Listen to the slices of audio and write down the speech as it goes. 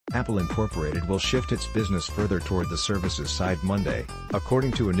Apple Incorporated will shift its business further toward the services side Monday,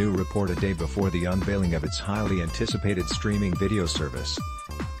 according to a new report a day before the unveiling of its highly anticipated streaming video service.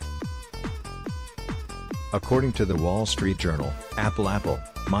 According to the Wall Street Journal, Apple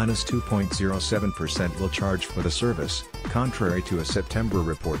 -2.07% will charge for the service, contrary to a September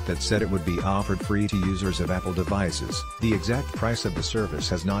report that said it would be offered free to users of Apple devices. The exact price of the service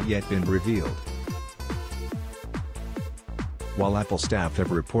has not yet been revealed. While Apple staff have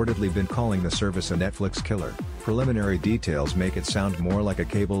reportedly been calling the service a Netflix killer, preliminary details make it sound more like a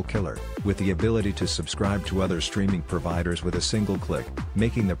cable killer, with the ability to subscribe to other streaming providers with a single click,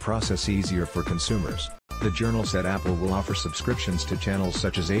 making the process easier for consumers. The Journal said Apple will offer subscriptions to channels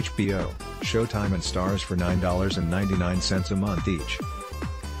such as HBO, Showtime and Starz for $9.99 a month each.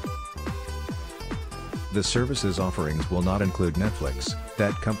 The service's offerings will not include Netflix,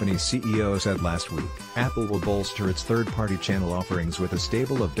 that company's CEO said last week. Apple will bolster its third-party channel offerings with a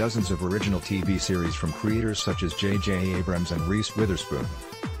stable of dozens of original TV series from creators such as J.J. Abrams and Reese Witherspoon.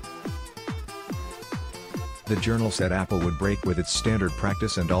 The Journal said Apple would break with its standard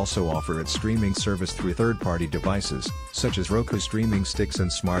practice and also offer its streaming service through third-party devices, such as Roku streaming sticks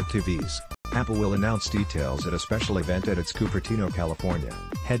and smart TVs. Apple will announce details at a special event at its Cupertino, California,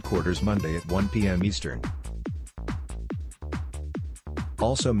 headquarters Monday at 1 p.m. Eastern.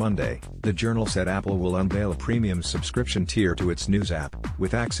 Also Monday, the Journal said Apple will unveil a premium subscription tier to its news app,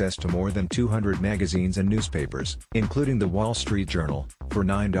 with access to more than 200 magazines and newspapers, including The Wall Street Journal, for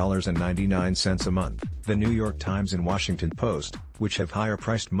 $9.99 a month. The New York Times and Washington Post, which have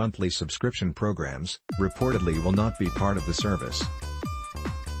higher-priced monthly subscription programs, reportedly will not be part of the service.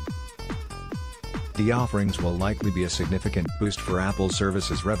 The offerings will likely be a significant boost for Apple's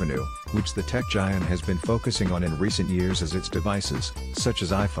services revenue, which the tech giant has been focusing on in recent years as its devices, such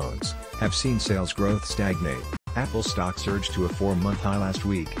as iPhones, have seen sales growth stagnate. Apple stock surged to a 4-month high last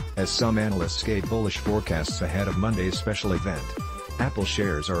week, as some analysts gave bullish forecasts ahead of Monday's special event. Apple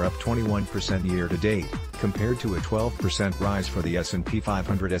shares are up 21% year-to-date, compared to a 12% rise for the S&P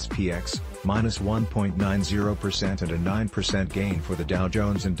 500 SPX, -1.90% and a 9% gain for the Dow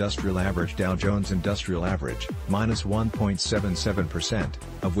Jones Industrial Average. Dow Jones Industrial Average, -1.77%,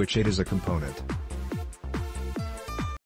 of which 8 is a component.